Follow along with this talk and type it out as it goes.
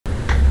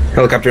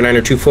Helicopter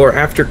 9024,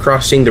 after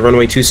crossing the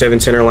runway 27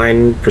 center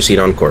line, proceed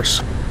on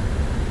course.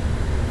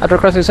 After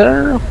crossing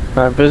center,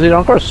 proceed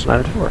on course,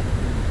 924.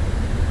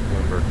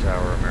 Bloomberg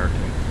Tower, American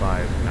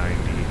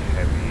 590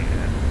 Heavy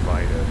and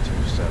Vida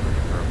 27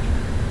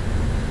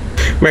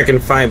 approach. American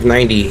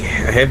 590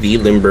 Heavy,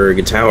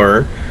 Limburg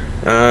Tower.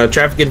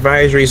 Traffic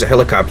advisory is a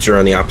helicopter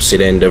on the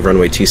opposite end of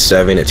runway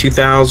 27 at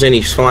 2000.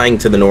 He's flying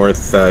to the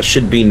north.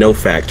 Should be no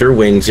factor.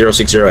 Wind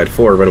 060 at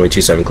 4, runway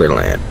 27, clear to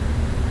land.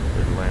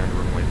 Clear to land,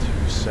 runway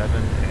 27,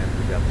 and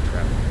we got the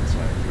traffic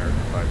inside American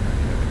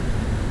 590 Heavy.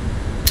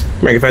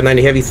 American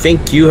 590 Heavy,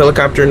 thank you.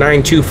 Helicopter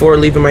 924,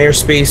 leaving my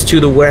airspace to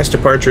the west.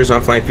 Departure is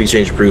on flight. Please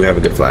change approved. Have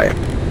a good flight.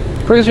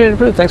 Please change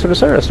approved. Thanks for the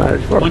service,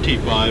 924.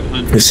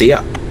 2500. See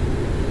ya.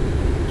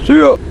 See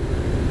ya.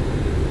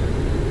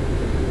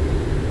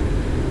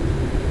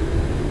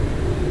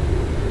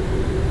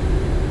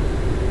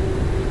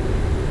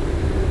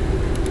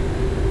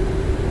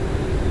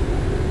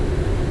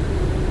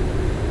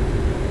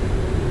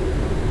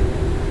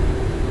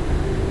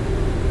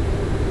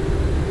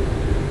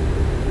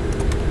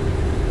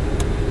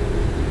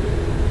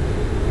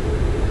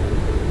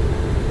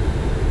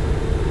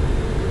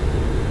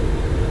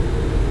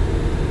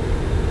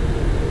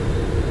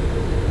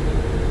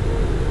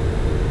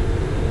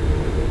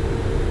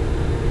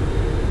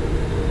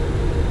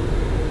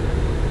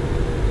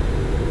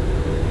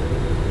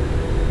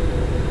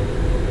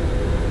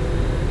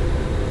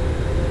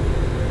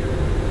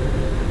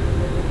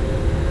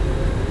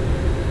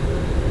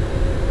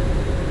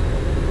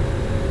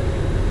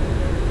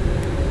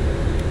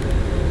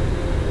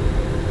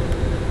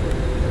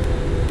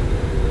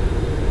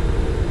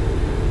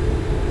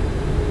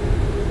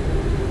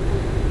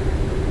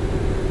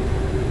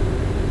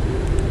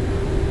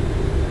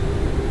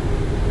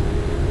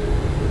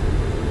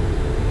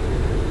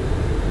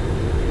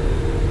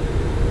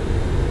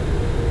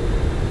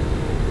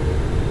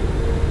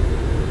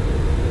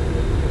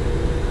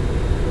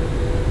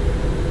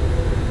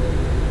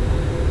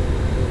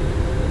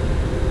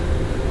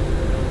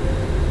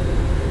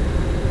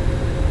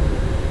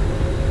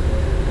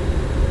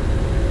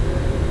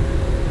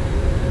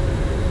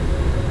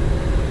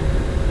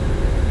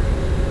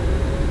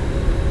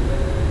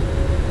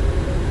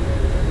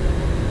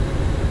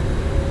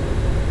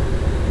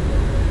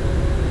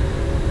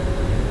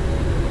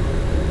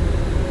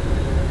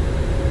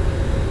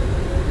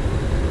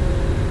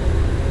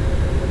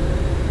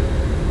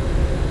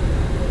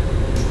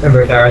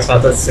 Number Tower,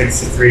 Southwest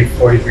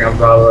 6343 on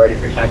Bravo, ready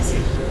for taxi.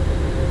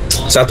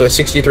 Southwest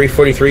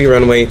 6343,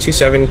 runway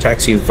 27,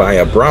 taxi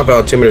via Bravo,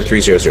 altimeter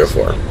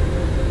 3004.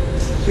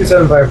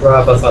 27 by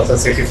Bravo,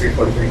 Southwest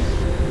 6343.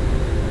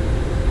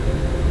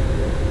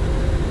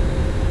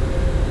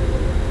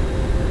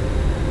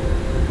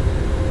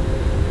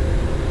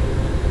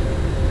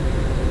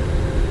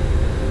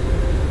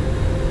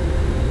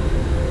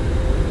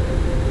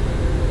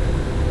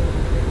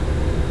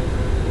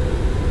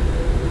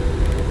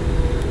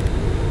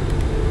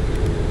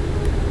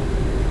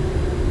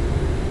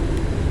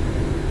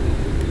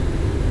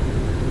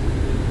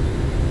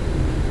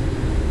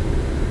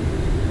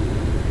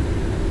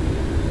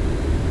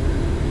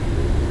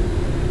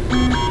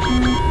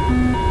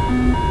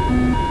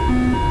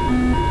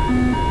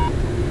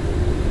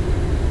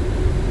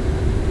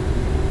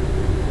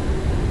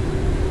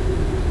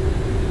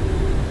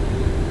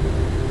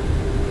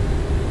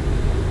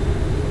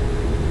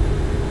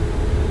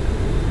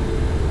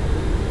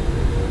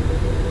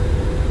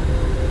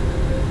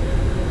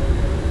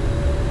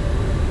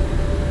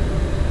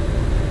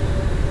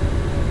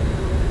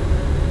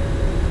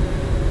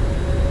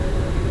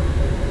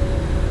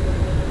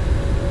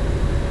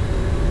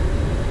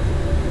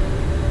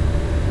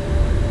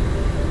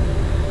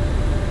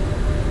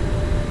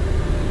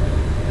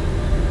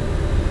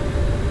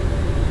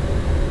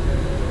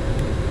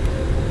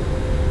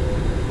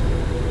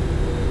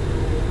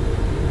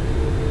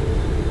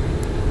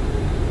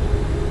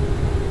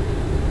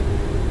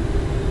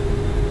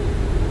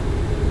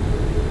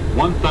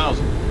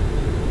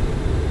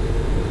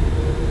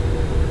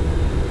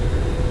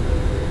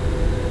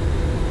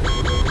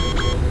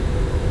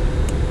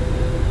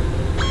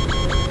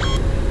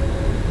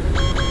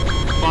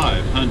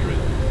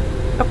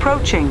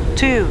 Approaching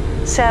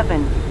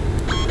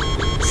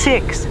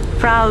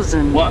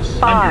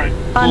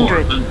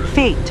 276,500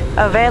 feet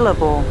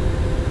available.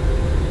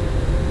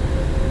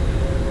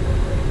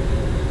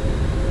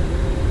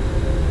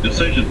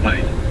 Decision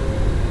made.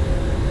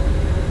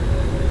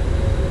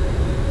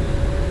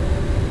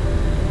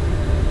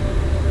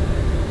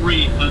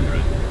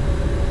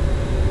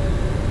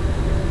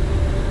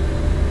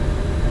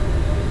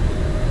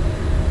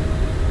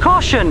 $300.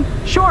 Caution!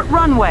 Short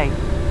runway!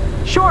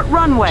 Short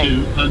runway!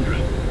 200.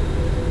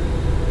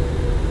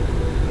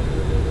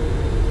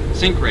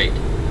 Sink rate.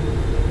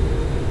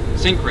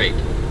 Sink rate.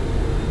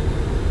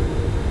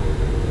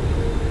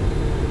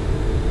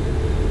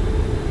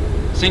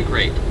 Sink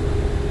rate.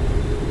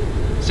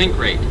 Sink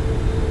rate.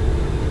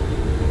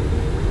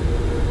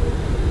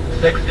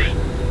 60.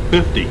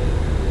 50.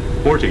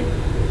 40.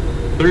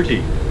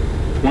 30.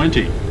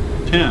 20.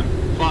 10.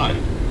 5.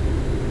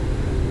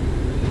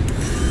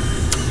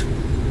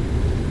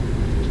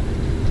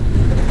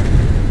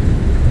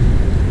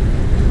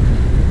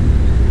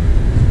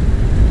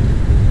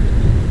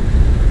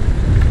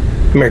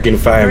 American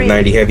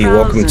 590 Heavy,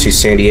 welcome to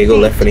San Diego.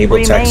 Left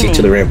enable, taxi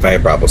to the ramp via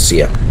Bravo. See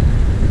ya.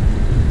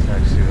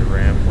 Taxi the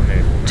ramp when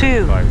able.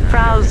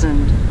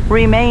 2,000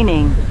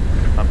 remaining.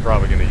 I'm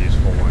probably going to use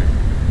full length.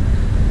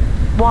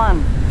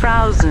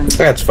 1,000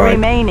 That's fine.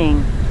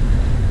 remaining.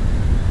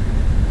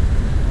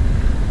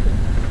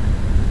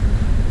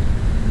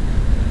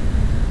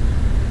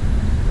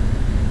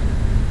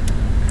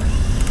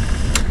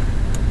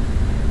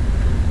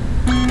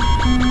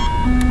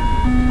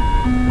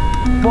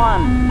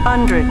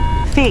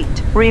 $100 feet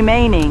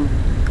remaining.